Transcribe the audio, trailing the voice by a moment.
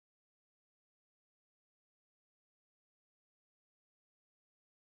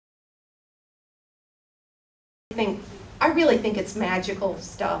I really think it's magical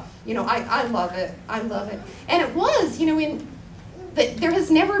stuff. You know, I love it. I love it. And it was, you know, there has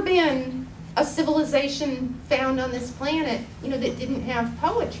never been a civilization found on this planet, you know, that didn't have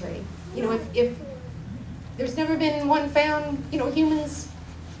poetry. You know, if there's never been one found, you know, humans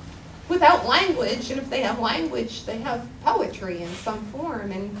without language, and if they have language, they have poetry in some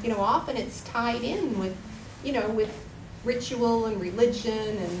form. And, you know, often it's tied in with, you know, with ritual and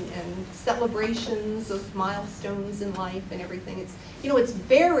religion and celebrations of milestones in life and everything. It's, you know, it's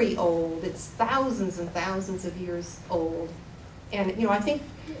very old. It's thousands and thousands of years old. And, you know, I think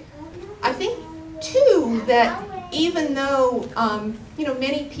too, that even though, you know,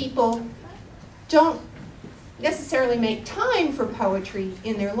 many people don't necessarily make time for poetry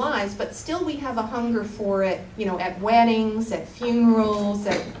in their lives, but still we have a hunger for it, you know, at weddings, at funerals,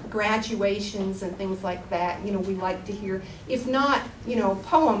 at graduations and things like that. You know, we like to hear, if not, you know,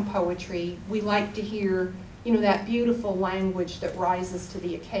 poetry, we like to hear, you know, that beautiful language that rises to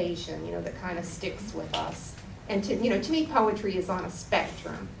the occasion, you know, that kind of sticks with us. And to, you know, to me, poetry is on a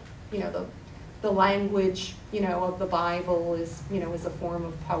spectrum. You know, the language, you know, of the Bible is, you know, is a form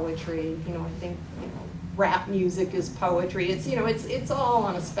of poetry. You know, I think, you know, rap music is poetry. It's, you know, it's all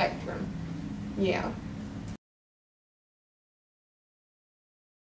on a spectrum. Yeah.